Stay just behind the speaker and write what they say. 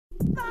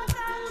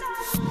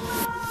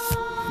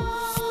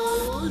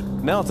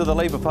Now to the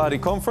Labour Party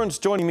conference.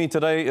 Joining me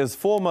today is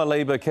former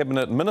Labour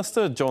Cabinet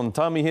Minister John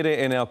Tamihere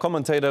and our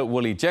commentator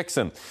Willie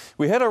Jackson.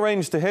 We had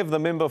arranged to have the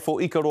member for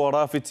Ikaroa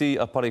Rāwhiti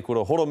a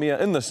Parekura Horomia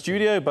in the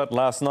studio, but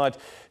last night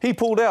he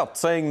pulled out,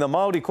 saying the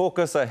Māori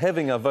caucus are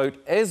having a vote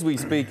as we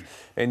speak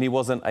and he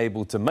wasn't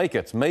able to make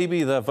it.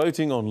 Maybe they're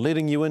voting on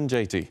letting you in,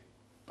 JT.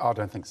 I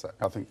don't think so.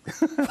 I think...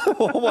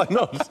 Why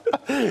not?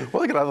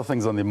 Well, they got other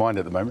things on their mind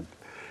at the moment.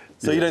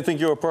 So you don't think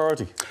you're a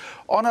priority?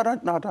 Oh, no,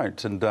 I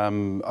don't. And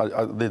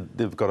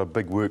they've got a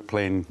big work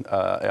plan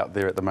out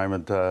there at the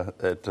moment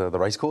at the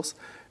racecourse.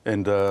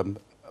 And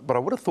but I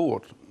would have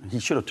thought he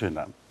should have turned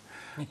up.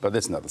 But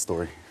that's another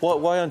story.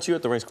 Why aren't you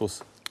at the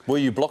racecourse? Were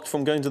you blocked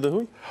from going to the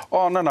hui?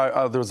 Oh, no.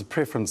 There was a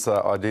preference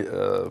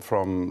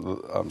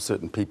from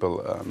certain people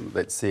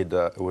that said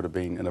it would have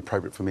been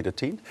inappropriate for me to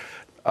attend.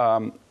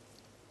 I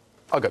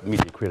got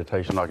media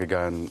accreditation. I could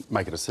go and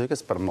make it a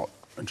circus, but I'm not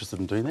interested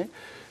in doing that.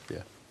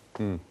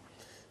 Yeah.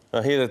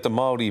 I hear that the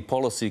Māori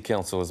Policy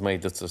Council has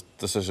made this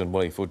decision,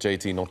 Willie, for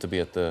JT not to be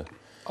at the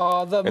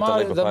The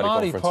Māori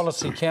conference.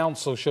 Policy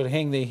Council should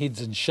hang their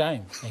heads in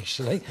shame,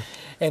 actually.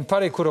 And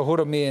Parekura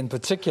Horomia in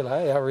particular,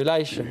 our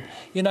relation,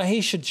 you know,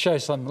 he should show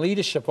some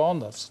leadership on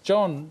this.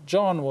 John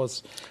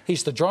he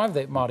used to drive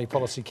that Māori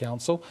Policy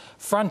Council,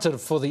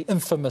 fronted for the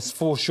infamous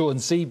foreshore and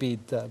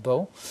seabed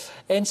bill.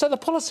 And so the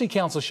Policy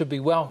Council should be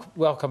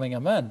welcoming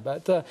him in.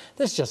 But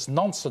that's just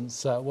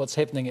nonsense, what's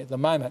happening at the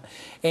moment.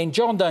 And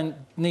John don't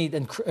need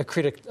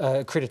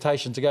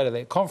accreditation to go to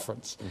that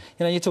conference.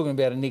 You know, you're talking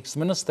about an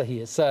ex-minister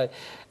here. So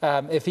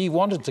if he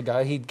wanted to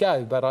go, he'd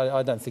go. But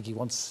I don't think he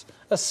wants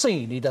a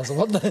scene. He doesn't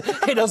want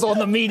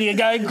the media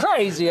going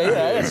crazy. Yeah,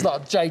 that's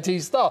not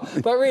JT's style.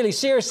 But really,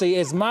 seriously,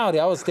 as Māori,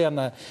 I was down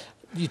there.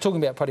 You're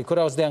talking about Parekura.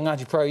 I was down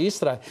Ngāti Pro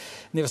yesterday.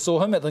 Never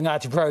saw him at the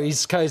Ngāti Pro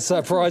East Coast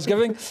prize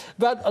giving.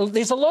 But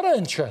there's a lot of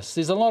interest.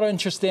 There's a lot of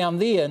interest down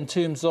there in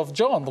terms of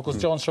John, because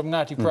John's from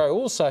Ngāti Pro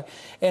also.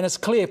 And it's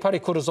clear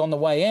Parekura's on the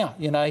way out.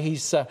 You know,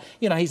 he's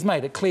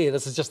made it clear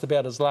this is just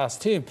about his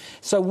last term.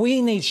 So we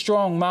need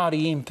strong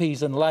Māori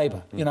MPs in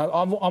Labour. You know,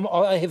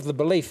 I have the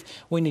belief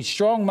we need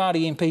strong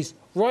Māori MPs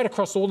right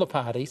across all the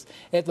parties.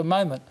 At the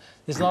moment,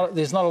 there's not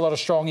a lot of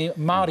strong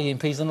Māori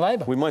MPs in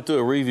Labour. We might do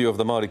a review of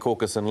the Māori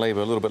caucus in Labour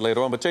a little bit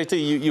later on. But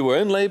JT, you were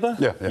in Labour,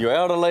 yeah. You're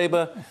out of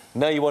Labour,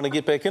 now you want to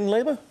get back in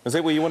Labour? Is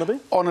that where you want to be?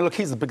 Oh, no, look,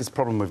 here's the biggest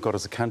problem we've got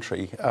as a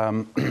country.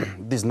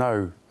 There's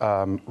no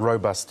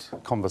robust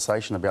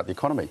conversation about the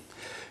economy.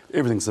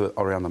 Everything's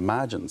around the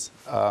margins.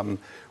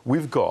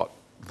 We've got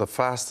the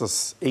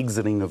fastest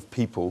exiting of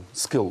people,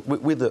 skill.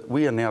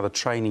 We are now the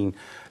training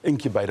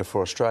incubator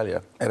for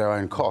Australia at our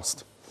own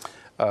cost.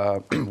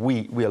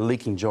 We are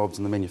leaking jobs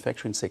in the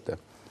manufacturing sector.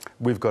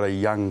 We've got a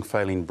young,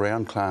 failing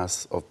brown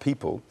class of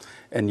people,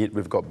 and yet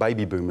we've got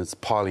baby boomers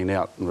piling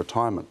out in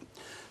retirement.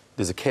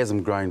 There's a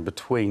chasm growing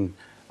between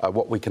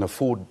what we can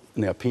afford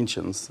in our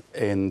pensions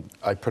and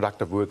a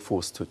productive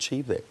workforce to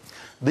achieve that.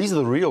 These are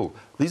the real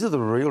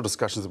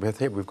discussions that we have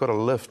to have. We've got to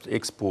lift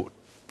export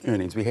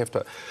earnings. We have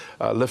to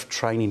lift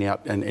training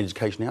out and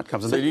education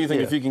outcomes. So do you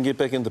think if you can get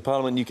back into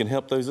Parliament, you can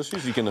help those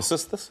issues? You can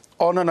assist this?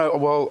 Oh, no.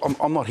 Well,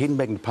 I'm not heading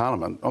back into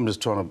Parliament. I'm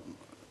just trying to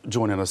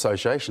join an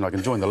association. I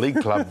can join the League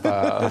Club, the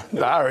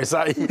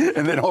RSA,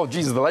 and then, oh,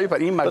 Jesus, the Labour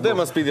Party. But that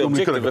must be the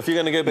objective. If you're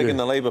going to go back in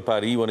the Labour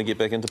Party, you want to get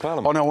back into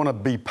Parliament. Oh, no, I want to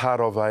be part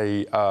of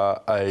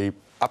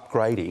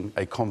upgrading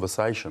a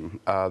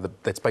conversation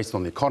that's based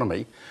on the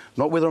economy,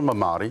 not whether I'm a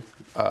Māori,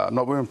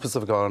 not whether I'm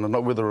Pacific Islander,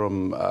 not whether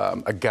I'm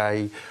a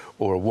gay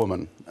or a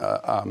woman.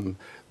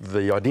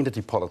 The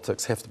identity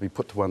politics have to be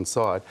put to one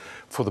side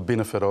for the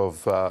benefit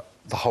of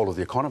the whole of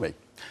the economy.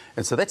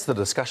 And so that's the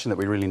discussion that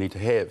we really need to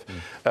have.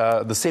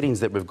 The settings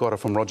that we've got are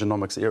from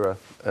Rogernomics era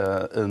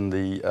in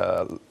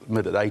the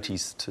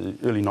mid-80s to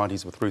early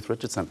 90s with Ruth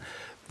Richardson.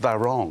 They're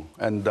wrong,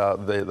 and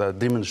they're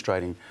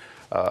demonstrating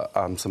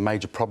some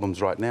major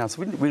problems right now.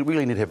 So we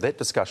really need to have that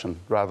discussion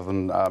rather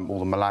than all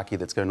the malarkey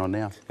that's going on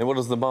now. And what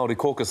does the Māori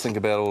caucus think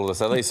about all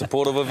this? Are they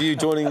supportive of you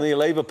joining the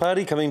Labour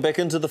Party, coming back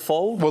into the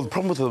fold? Well, the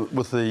problem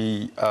with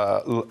the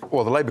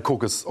Labour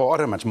caucus, I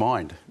don't much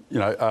mind. You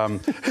know,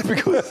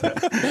 because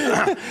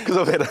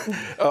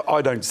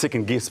I don't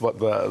second guess what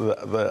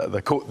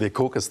their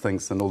caucus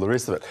thinks and all the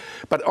rest of it.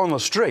 But on the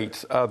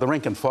street, the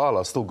rank and file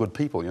are still good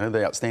people. You know,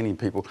 they're outstanding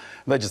people.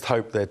 They just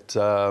hope that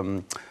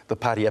the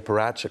party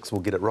apparatchiks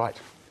will get it right.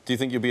 Do you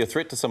think you'll be a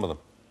threat to some of them?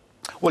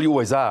 Well, you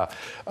always are.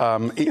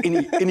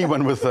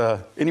 Anyone with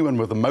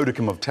a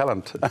modicum of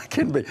talent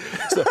can be.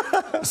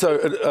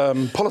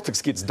 So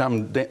politics gets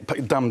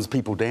dumbs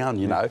people down,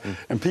 you know,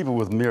 and people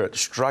with merit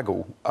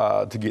struggle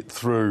to get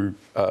through,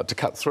 to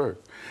cut through.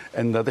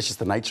 And that's just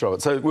the nature of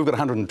it. So we've got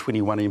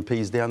 121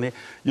 MPs down there.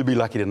 You'll be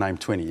lucky to name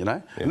 20, you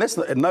know? Yeah. And that's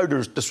no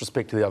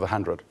disrespect to the other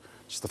 100,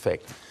 just the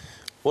fact.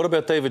 What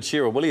about David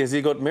Shearer? Willie, has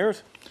he got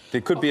merit?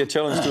 There could be a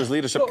challenge to his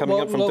leadership coming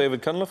up from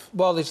David Cunliffe.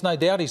 Well, there's no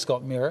doubt he's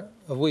got merit.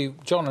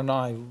 John and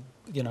I,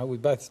 you know, we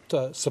both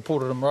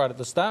supported him right at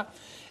the start,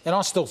 and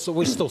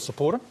we still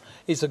support him.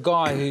 He's a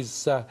guy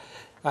who's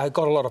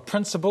got a lot of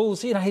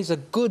principles. You know, he's a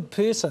good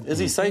person. Is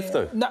he safe,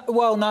 though? No,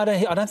 well, no, I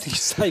don't think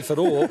he's safe at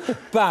all.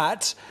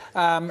 But,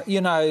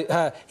 you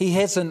know, he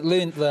hasn't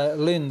learned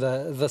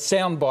the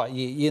soundbite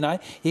yet, you know.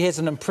 He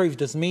hasn't improved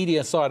his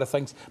media side of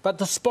things. But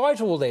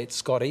despite all that,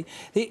 Scotty,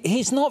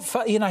 he's not,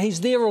 you know,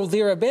 he's there or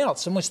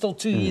thereabouts, and we're still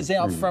 2 years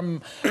out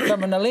from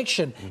an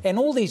election. And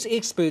all these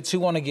experts who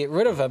want to get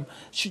rid of him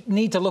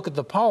need to look at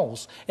the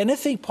polls. And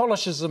if he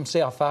polishes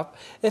himself up,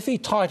 if he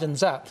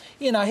tightens up,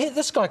 you know,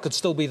 this guy could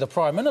still be the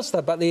Prime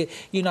Minister, but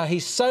you know,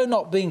 he's so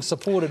not being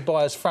supported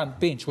by his front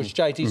bench, which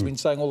JT's been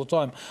saying all the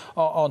time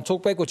on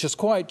Talkback, which is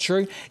quite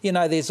true. You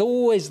know, there's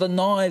always the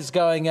knives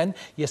going in.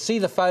 You see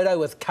the photo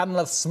with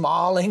Cunliffe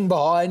smiling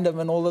behind him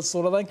and all this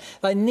sort of thing.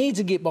 They need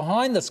to get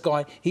behind this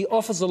guy. He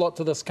offers a lot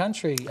to this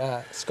country,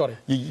 Scotty.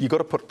 You got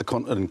to put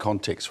it in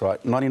context,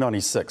 right?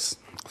 1996,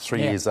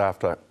 3 years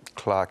after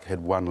Clark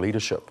had won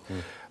leadership.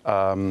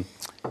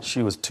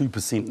 She was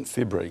 2% in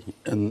February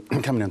and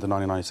coming into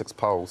 1996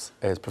 polls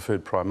as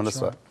preferred Prime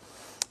Minister. Right.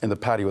 And the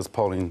party was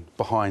polling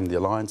behind the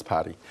Alliance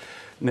Party.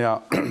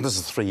 Now, this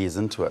is 3 years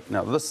into it.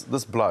 Now,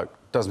 this bloke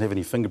doesn't have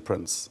any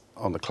fingerprints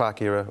on the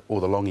Clark era or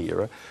the Longy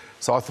era,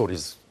 so I thought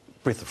he's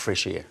a breath of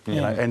fresh air,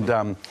 you know, and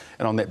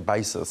on that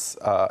basis,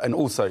 and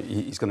also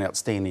he's got an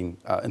outstanding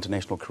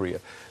international career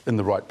in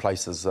the right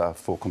places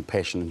for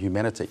compassion and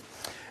humanity.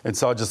 And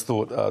so I just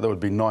thought that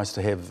would be nice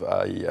to have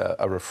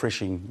a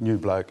refreshing new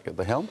bloke at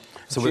the helm.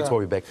 So that's why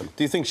we backed him.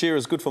 Do you think Shearer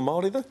is good for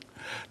Māori, though?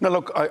 No,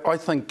 look, I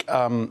think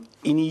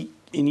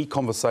any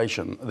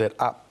conversation that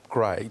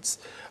upgrades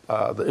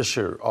the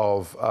issue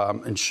of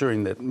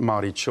ensuring that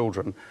Māori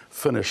children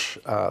finish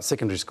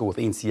secondary school with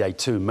NCA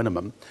 2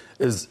 minimum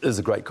is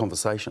a great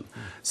conversation.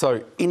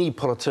 So any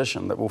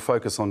politician that will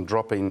focus on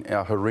dropping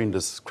our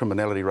horrendous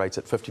criminality rates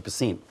at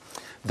 50%,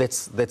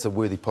 that's a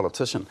worthy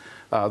politician.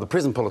 The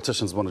present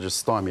politicians want to just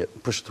stymie it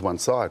and push it to one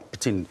side,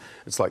 pretend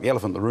it's like the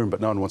elephant in the room, but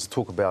no one wants to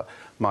talk about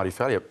Māori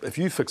failure. If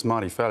you fix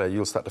Māori failure,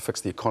 you'll start to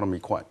fix the economy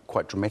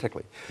quite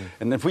dramatically.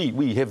 And if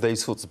we have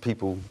these sorts of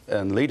people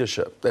in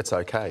leadership, that's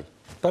okay.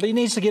 But he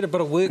needs to get a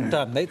bit of work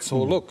done, that's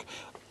all. Look,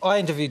 I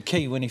interviewed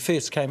Key when he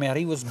first came out.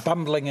 He was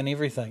bumbling and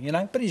everything, you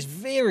know, but he's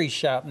very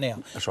sharp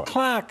now. That's right.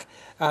 Clark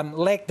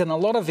lacked in a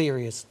lot of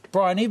areas.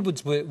 Brian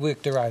Edwards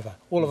worked her over.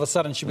 All of a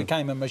sudden she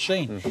became a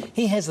machine.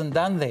 He hasn't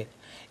done that.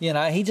 You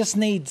know, he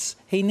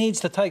needs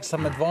to take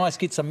some advice,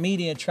 get some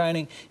media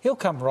training. He'll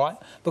come right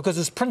because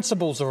his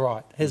principles are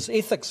right, his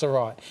ethics are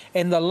right.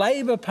 And the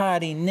Labour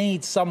Party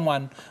needs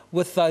someone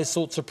with those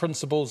sorts of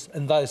principles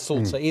and those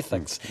sorts of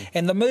ethics.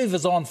 And the move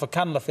is on for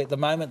Cunliffe at the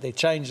moment. They're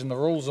changing the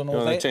rules and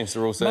all that. They changed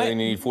the rules, so they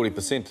need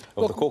 40%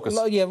 of the caucus.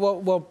 Yeah,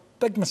 well,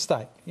 big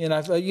mistake. You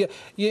know,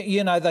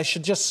 you know, they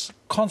should just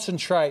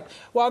concentrate.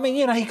 Well, I mean,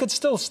 you know, he could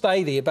still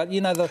stay there, but you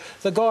know,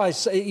 the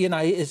guy's, you know,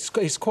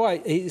 he's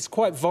quite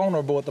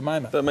vulnerable at the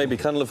moment. But maybe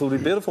Cunliffe will be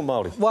better for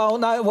Māori. Well,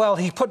 no, well,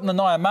 he put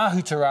Nanaia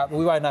Mahuta up.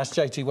 We won't ask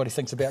JT what he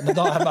thinks about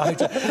Nanaia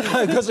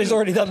Mahuta because he's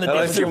already done the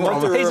deal. He's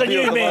a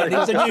new man.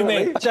 He's a new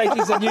man.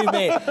 JT's a new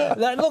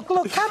man. Look,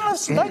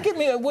 Cunliffe's, don't get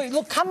me.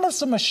 Look,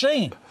 Cunliffe's a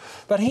machine,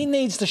 but he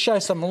needs to show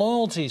some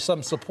loyalty,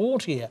 some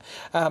support here.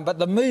 But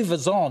the move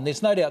is on.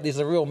 There's no doubt there's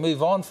a real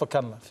move on for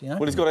Cunliffe. You know?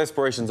 Well, he's got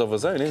aspirations of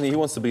his own, and he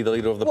wants to be the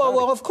leader of the party.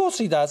 Well, of course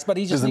he does, but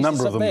he just needs to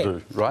sit back. There's a number of them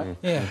do, right?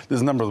 Yeah.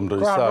 There's a number of them do.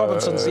 Grant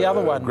Robinson's the other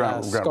one.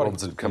 Grant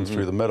Robinson comes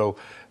through the middle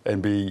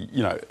and be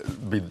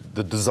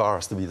the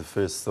desirous to be the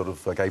first sort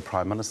of gay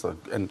Prime Minister,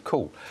 and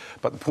cool.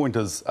 But the point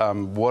is,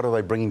 what are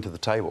they bringing to the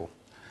table?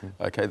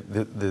 Okay,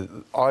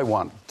 I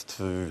want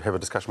to have a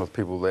discussion with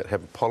people that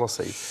have a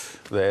policy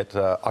that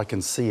I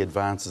can see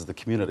advances the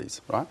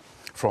communities, right?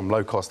 From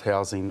low-cost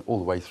housing all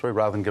the way through,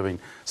 rather than giving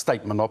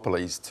state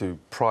monopolies to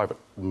private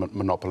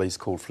monopolies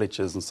called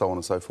Fletchers and so on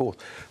and so forth.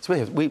 So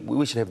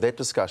we should have that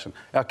discussion.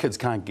 Our kids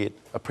can't get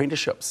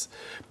apprenticeships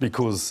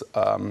because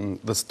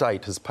the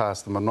state has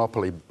passed the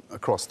monopoly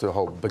across to a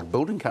whole big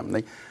building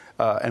company,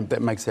 and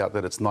that makes out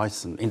that it's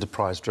nice and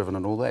enterprise-driven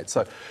and all that.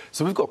 So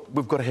we've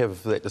got to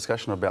have that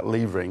discussion about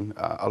levering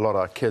a lot of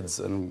our kids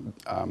in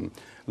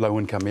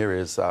low-income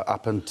areas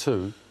up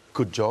into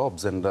good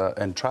jobs and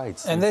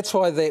trades. And that's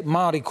why the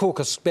Māori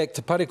caucus back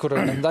to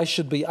Parekura, and they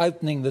should be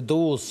opening the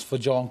doors for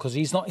John, because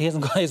he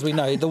hasn't got, as we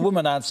know, the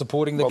women aren't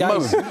supporting, the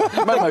gays. The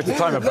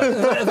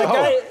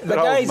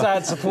gays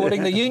aren't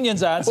supporting, the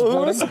unions aren't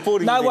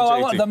supporting. I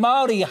want the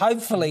Māori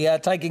hopefully are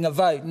taking a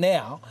vote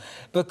now,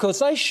 because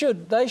they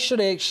should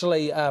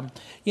actually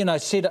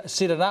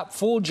set it up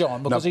for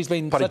John, because he's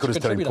been such a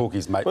contributor.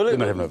 Porkies, mate. Well,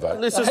 not having a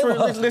vote.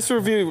 Let's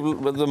review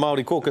the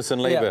Māori caucus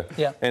and Labour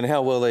and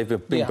how well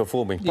they've been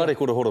performing.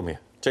 Parekura Horomia.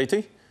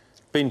 JT,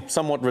 been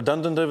somewhat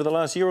redundant over the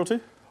last year or two?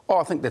 Oh,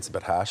 I think that's a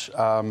bit harsh,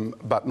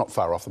 but not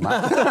far off the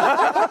mark.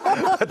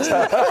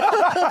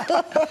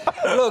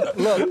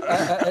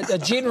 Look, a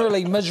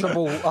generally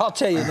miserable, I'll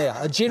tell you now,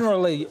 a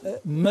generally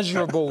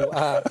miserable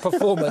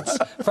performance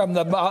from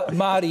the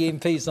Māori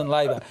MPs in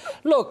Labour.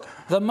 Look,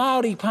 the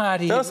Māori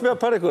Party... Tell us about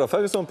Parekura,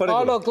 focus on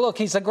Parekura. Oh, look,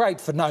 he's a great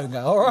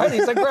whanaunga, all right?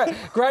 He's a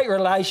great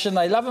relation.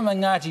 They love him in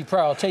Ngāti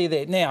Pro, I'll tell you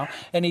that now,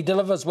 and he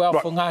delivers well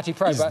for Ngāti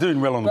Pro. He's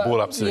doing well on the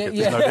ball-up circuit,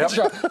 yeah, there's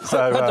no doubt. Right.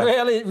 So, but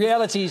the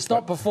reality is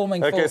not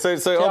performing okay, for...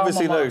 so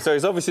obviously no. So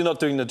he's obviously not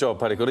doing the job,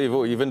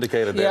 Parekura. You've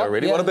indicated that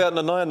already. Yeah. What about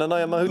Nanaia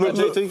Mahuta,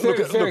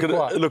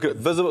 JT? Look at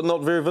visible,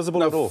 not very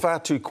visible at all. Far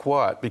too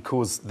quiet,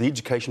 because the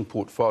education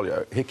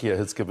portfolio, Hekia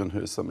has given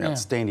her some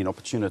outstanding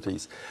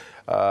opportunities,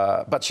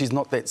 but she's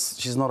not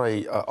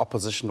a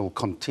oppositional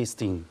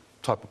contesting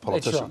type of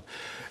politician.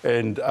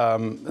 That's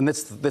right. And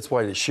that's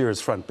why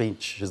Shearer's front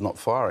bench is not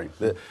firing.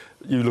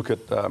 You look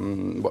at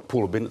what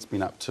Paula Bennett's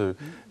been up to,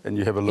 and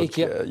you have a look.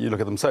 You look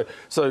at them. So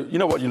you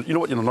know what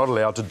you're not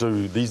allowed to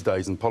do these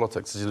days in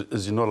politics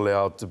is you're not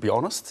allowed to be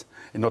honest.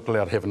 You're not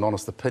allowed to have an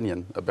honest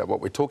opinion about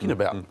what we're talking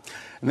about, and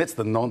that's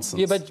the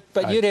nonsense. Yeah,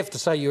 but you'd have to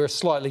say you were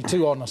slightly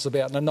too honest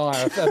about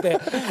Nanaia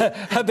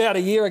about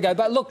a year ago.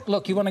 But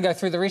look, you want to go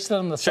through the rest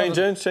of them? Shane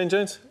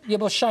Jones? Yeah,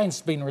 well,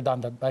 Shane's been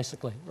redundant,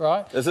 basically,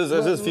 right? Is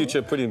his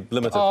future pretty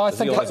limited? Oh, I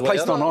think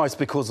placed on ice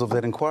because of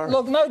that inquiry.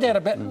 Look, no doubt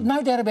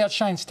about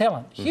Shane's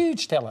talent,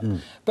 huge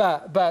talent,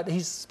 but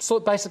he's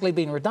basically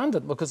been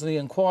redundant because of the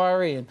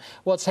inquiry and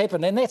what's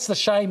happened, and that's the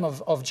shame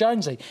of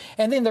Jonesy.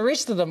 And then the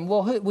rest of them,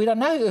 well, we don't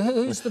know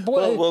who's the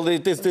boy. Well,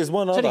 there's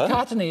one other. Tiri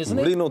Kātini, isn't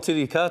it? Rino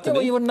Tiri Kātini. Yeah,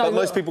 well, you wouldn't know. But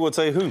most people would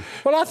say who?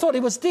 Well, I thought he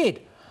was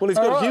dead. Well, he's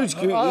got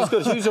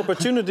a huge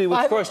opportunity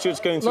with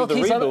Christchurch going through the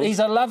rebuild. He's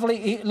a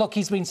lovely...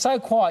 he's been so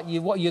quiet,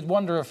 you'd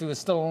wonder if he was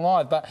still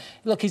alive. But,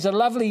 look, he's a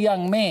lovely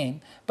young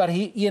man, but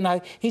he's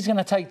going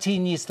to take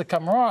 10 years to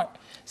come right.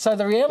 So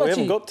the reality... We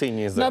haven't got 10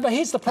 years, though. No, but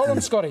here's the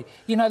problem, Scotty.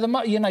 You've got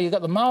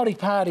the Māori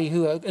Party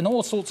who are in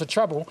all sorts of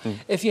trouble.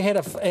 If you had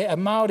a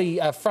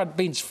Māori front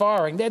bench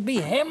firing, they'd be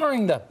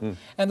hammering them.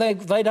 And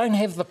they don't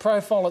have the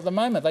profile at the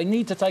moment. They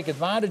need to take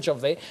advantage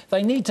of that.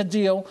 They need to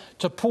deal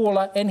to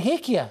Paula and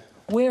Hekia.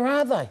 Where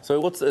are they?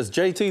 So is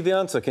JT the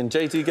answer? Can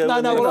JT go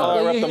up the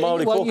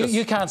Māori caucus?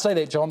 You can't say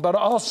that, John, but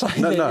I'll say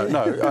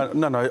that.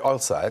 No, I'll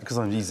say it because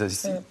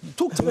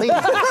talk to me.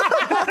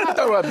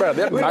 Don't worry about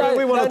that.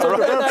 We want to talk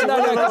about it.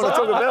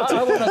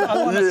 I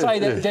want to say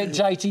that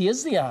JT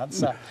is the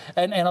answer,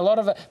 and a lot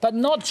of it, but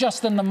not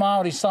just in the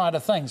Māori side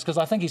of things, because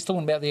I think he's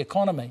talking about the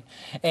economy,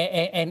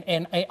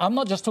 and I'm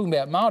not just talking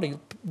about Māori.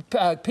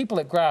 People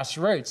at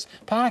grassroots,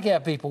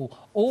 Pākehā people,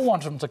 all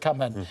want him to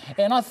come in.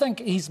 And I think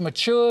he's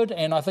matured,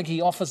 and I think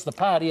he offers the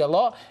party a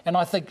lot, and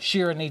I think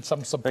Shearer needs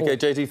some support. OK,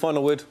 JT,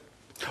 final word.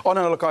 Oh,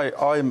 no, look,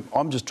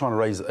 I'm just trying to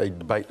raise a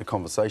debate and a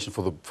conversation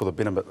for the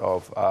benefit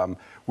of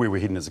where we're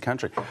heading as a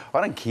country.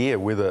 I don't care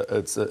whether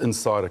it's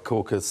inside a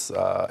caucus,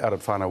 out at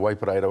Whānau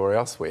Waipareta or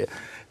elsewhere.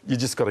 You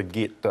just got to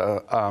get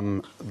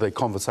the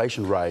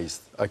conversation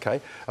raised, OK,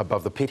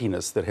 above the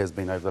pettiness that has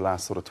been over the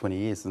last sort of 20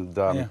 years, and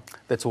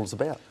that's all it's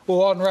about.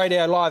 Well, on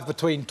Radio Live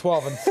between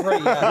 12 and 3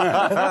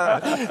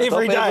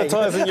 every day.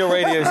 Advertising your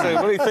radio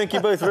show. Willie, thank you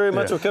both very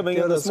much for coming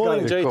in this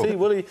morning. JT,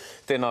 Willie,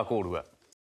 tēnā kōrua.